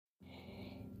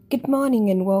Good morning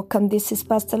and welcome. This is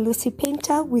Pastor Lucy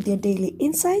Painter with your daily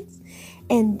insights,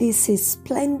 and this is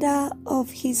Splendor of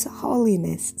His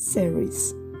Holiness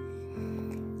series.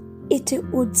 It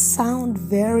would sound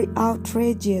very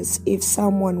outrageous if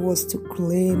someone was to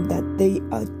claim that they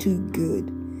are too good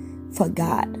for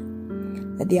God,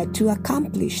 that they are too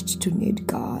accomplished to need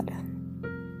God.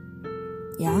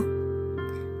 Yeah?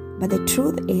 But the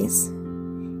truth is,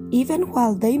 even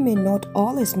while they may not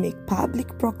always make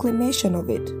public proclamation of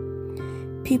it,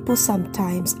 people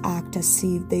sometimes act as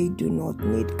if they do not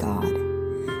need God,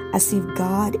 as if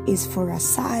God is for a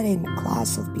certain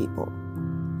class of people.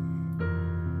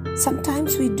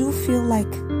 Sometimes we do feel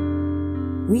like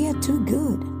we are too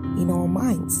good in our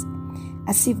minds,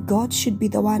 as if God should be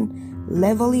the one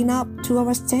leveling up to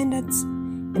our standards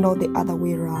and not the other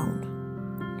way around.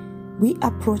 We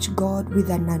approach God with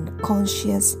an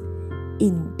unconscious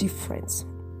indifference,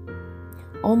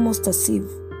 almost as if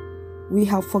we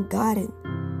have forgotten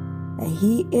that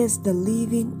He is the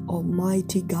living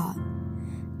Almighty God,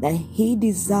 that He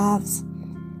deserves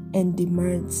and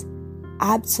demands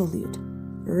absolute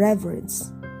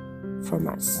reverence from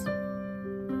us.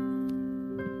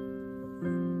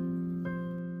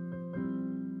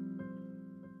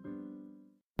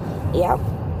 Yeah,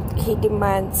 He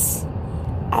demands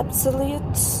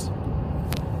absolute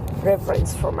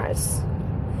reverence from us.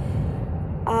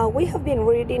 We have been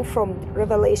reading from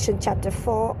Revelation chapter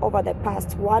 4 over the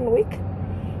past 1 week,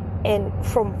 and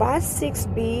from verse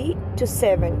 6b to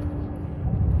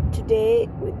 7. Today,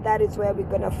 that is where we're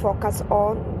going to focus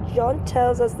on. John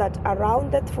tells us that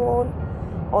around the throne,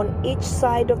 on each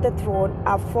side of the throne,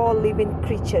 are 4 living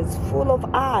creatures full of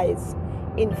eyes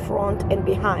in front and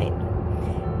behind.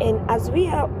 And as we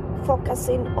are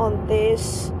focusing on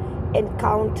this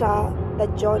encounter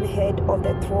that John had of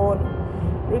the throne,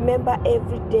 remember,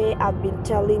 every day I've been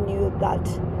telling you that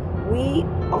we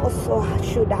also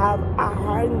should have a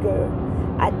hunger,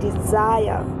 a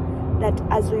desire that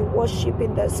as we worship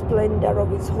in the splendor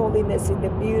of His holiness, in the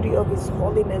beauty of His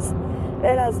holiness,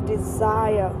 let us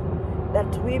desire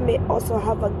that we may also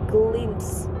have a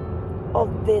glimpse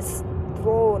of this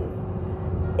throne.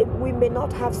 We may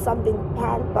not have something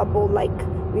palpable like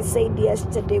we said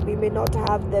yesterday. We may not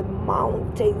have the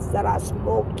mountains that are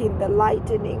smoking, the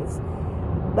lightnings,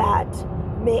 but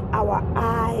may our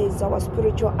eyes, our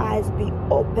spiritual eyes, be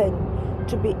open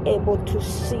to be able to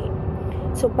see.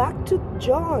 So back to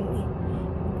John,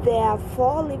 there are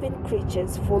 4 living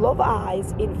creatures full of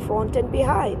eyes in front and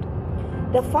behind.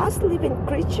 The first living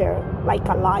creature like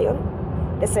a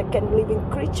lion, the second living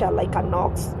creature like an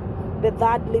ox, the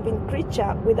third living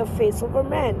creature with the face of a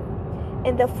man,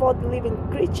 and the fourth living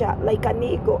creature like an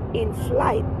eagle in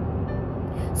flight.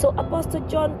 So Apostle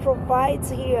John provides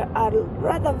here a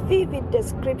rather vivid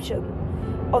description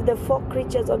of the 4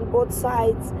 creatures on both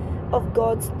sides of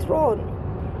God's throne.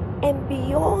 And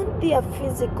beyond their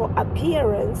physical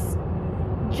appearance,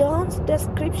 John's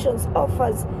descriptions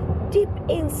offers deep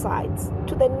insights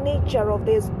to the nature of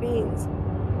these beings.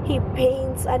 He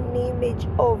paints an image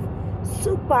of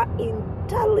super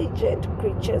intelligent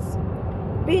creatures,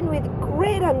 being with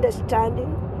great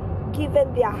understanding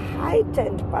given their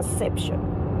heightened perception.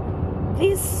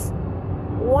 This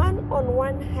on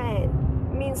one hand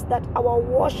means that our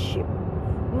worship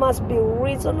must be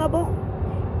reasonable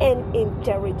and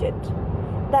intelligent,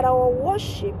 that our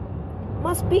worship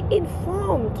must be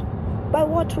informed by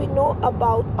what we know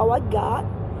about our God,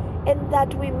 and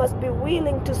that we must be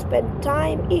willing to spend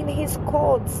time in His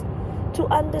courts to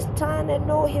understand and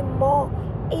know Him more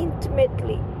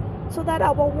intimately, so that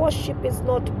our worship is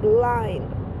not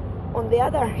blind. On the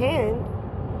other hand,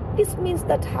 this means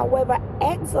that however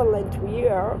excellent we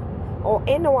are, or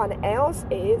anyone else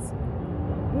is,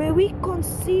 may we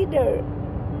consider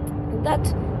that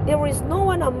there is no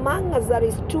one among us that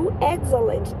is too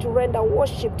excellent to render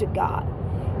worship to God.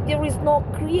 There is no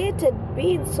created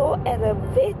being so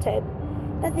elevated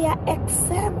that they are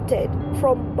exempted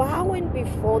from bowing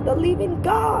before the living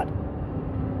God.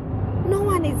 No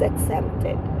one is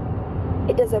exempted.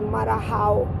 It doesn't matter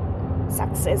how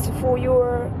successful you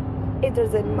are. It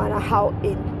doesn't matter how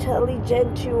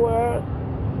intelligent you are.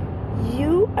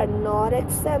 You are not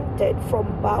exempted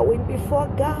from bowing before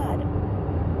God.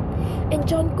 And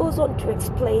John goes on to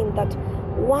explain that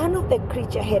one of the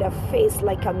creatures had a face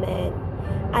like a man,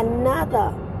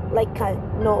 another like an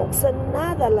ox,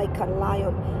 another like a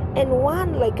lion, and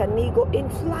one like an eagle in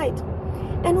flight.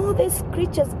 And all these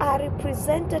creatures are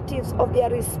representatives of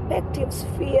their respective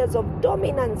spheres of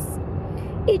dominance.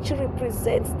 Each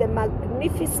represents the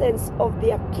magnificence of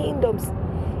their kingdoms,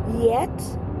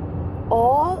 yet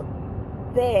all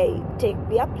they take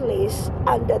their place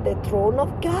under the throne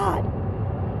of God.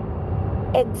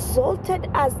 exalted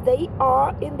as they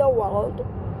are in the world,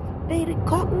 they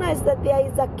recognize that there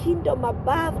is a kingdom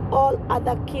above all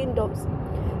other kingdoms.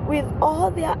 With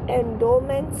all their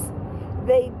endowments,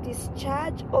 they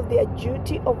discharge of their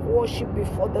duty of worship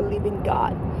before the living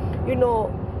God. You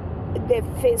know, the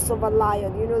face of a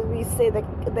lion. You know, we say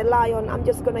the lion, I'm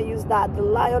just going to use that. The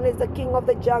lion is the king of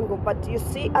the jungle. But you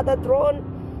see at the throne,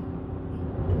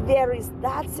 there is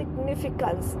that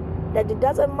significance that it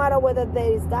doesn't matter whether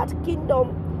there is that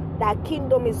kingdom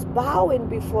is bowing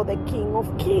before the King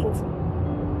of Kings.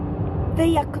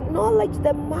 They acknowledge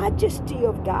the majesty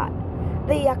of God.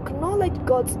 They acknowledge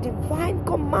God's divine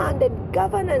command and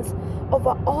governance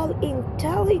over all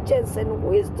intelligence and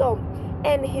wisdom,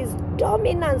 and his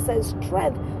dominance and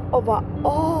strength over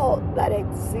all that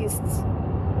exists.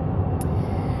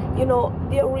 You know,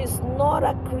 there is not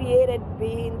a created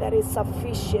being that is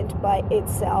sufficient by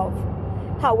itself.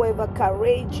 However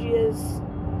courageous,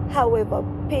 however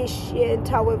patient,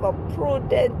 however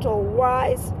prudent or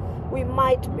wise we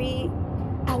might be,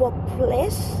 our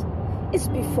place is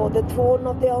before the throne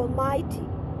of the Almighty.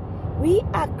 We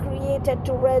are created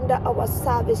to render our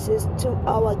services to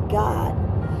our God.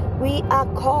 We are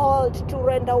called to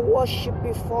render worship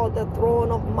before the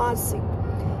throne of mercy.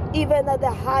 Even at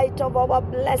the height of our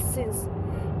blessings,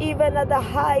 even at the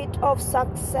height of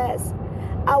success,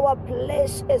 our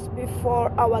place is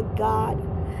before our God.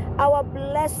 Our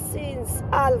blessings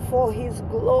are for his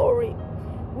glory.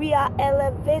 We are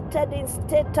elevated in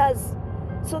status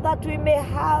so that we may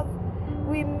have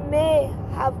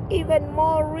even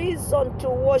more reason to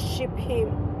worship him.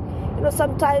 You know,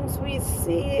 sometimes we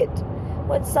see it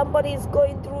when somebody is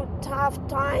going through tough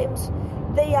times.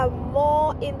 They are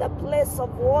more in the place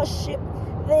of worship.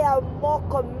 They are more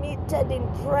committed in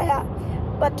prayer.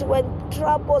 But when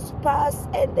troubles pass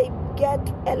and they get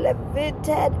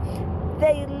elevated,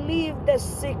 they leave the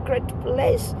secret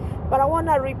place. But I want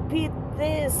to repeat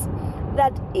this,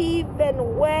 that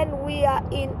even when we are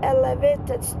in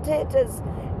elevated status,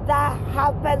 that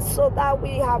happens so that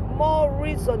we have more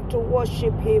reason to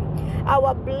worship him.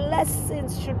 Our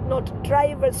blessings should not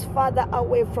drive us further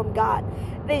away from God.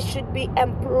 They should be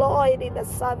employed in the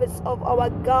service of our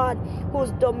God,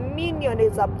 whose dominion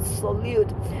is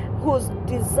absolute, whose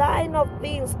design of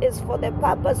things is for the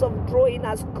purpose of drawing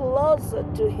us closer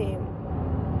to him.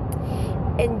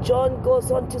 And John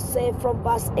goes on to say from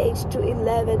verse 8 to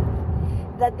 11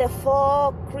 that the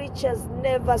four creatures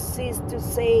never cease to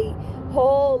say,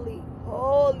 "Holy,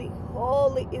 holy,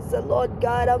 holy is the Lord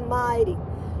God Almighty,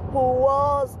 who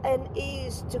was and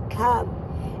is to come."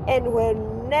 And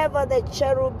whenever the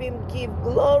cherubim give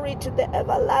glory to the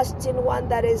everlasting one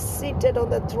that is seated on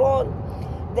the throne,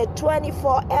 the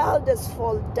 24 elders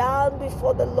fall down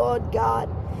before the Lord God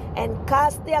and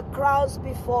cast their crowns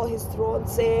before his throne,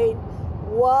 saying,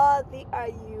 "Worthy are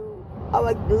you,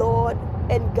 our Lord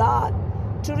and God,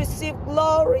 to receive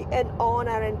glory and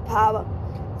honor and power.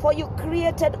 For you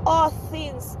created all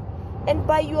things, and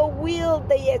by your will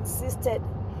they existed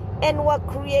and were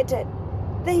created."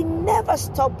 They never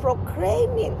stop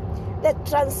proclaiming the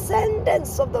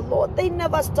transcendence of the Lord. They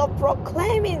never stop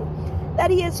proclaiming that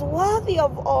he is worthy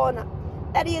of honor,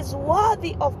 that he is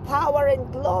worthy of power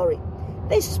and glory.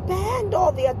 They spend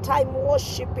all their time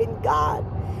worshiping God.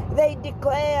 They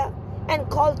declare and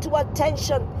call to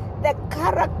attention the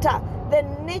character, the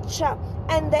nature,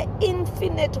 and the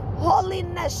infinite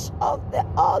holiness of the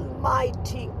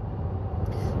Almighty.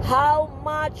 How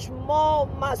much more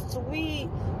must we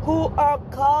who are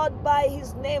called by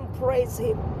his name praise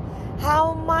him?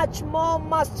 How much more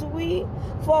must we,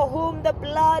 for whom the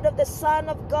blood of the Son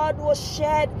of God was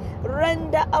shed,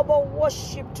 render our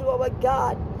worship to our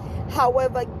God?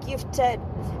 However gifted,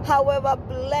 however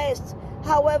blessed,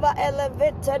 however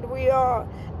elevated we are,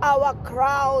 our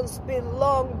crowns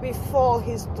belong before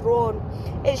his throne.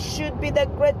 It should be the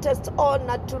greatest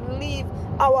honor to live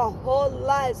our whole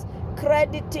lives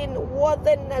crediting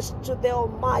worthiness to the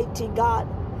Almighty God.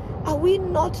 Are we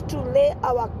not to lay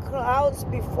our crowns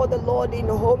before the Lord in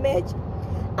homage?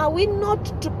 Are we not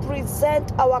to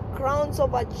present our crowns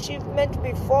of achievement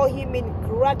before him in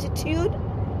gratitude?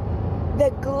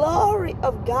 The glory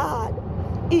of God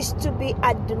is to be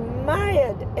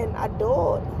admired and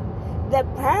adored. The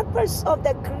purpose of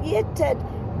the created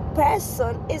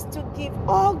person is to give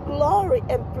all glory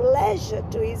and pleasure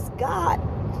to his God.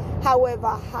 However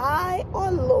high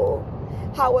or low,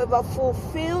 however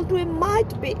fulfilled we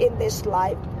might be in this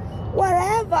life,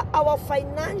 wherever our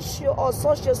financial or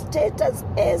social status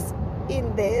is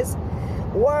in this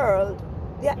world,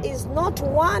 there is not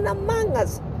one among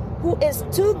us who is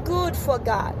too good for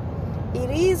God. It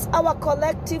is our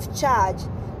collective charge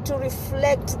to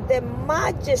reflect the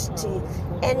majesty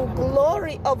and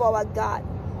glory of our God.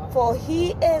 For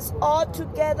he is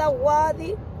altogether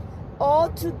worthy,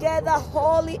 altogether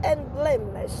holy and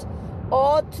blameless,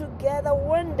 altogether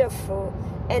wonderful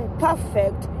and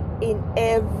perfect in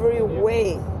every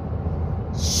way.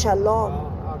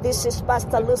 Shalom. This is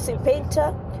Pastor Lucy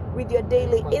Painter with your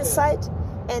daily insight,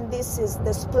 and this is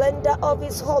the splendor of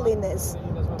His holiness,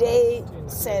 day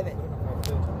 7.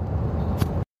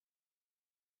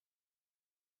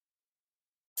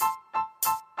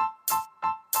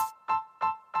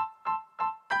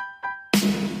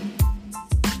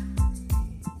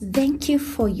 Thank you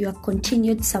for your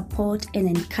continued support and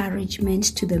encouragement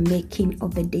to the making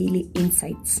of the Daily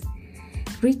Insights,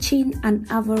 reaching an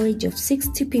average of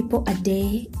 60 people a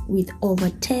day with over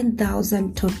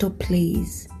 10,000 total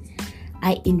plays.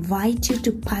 I invite you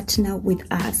to partner with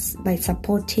us by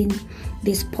supporting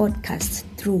this podcast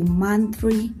through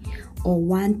monthly or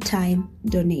one-time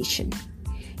donation.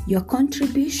 Your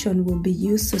contribution will be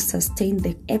used to sustain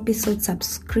the episode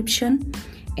subscription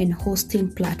and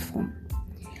hosting platform.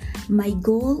 My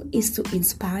goal is to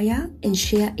inspire and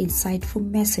share insightful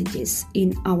messages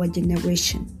in our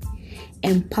generation,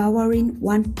 empowering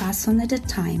one person at a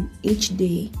time each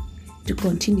day to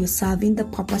continue serving the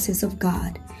purposes of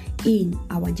God in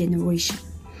our generation.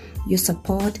 Your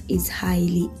support is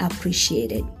highly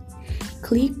appreciated.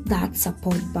 Click that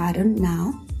support button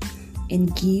now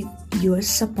and give your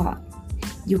support.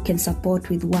 You can support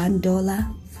with $1,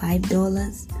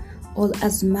 $5, or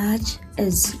as much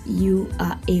as you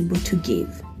are able to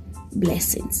give.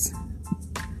 Blessings.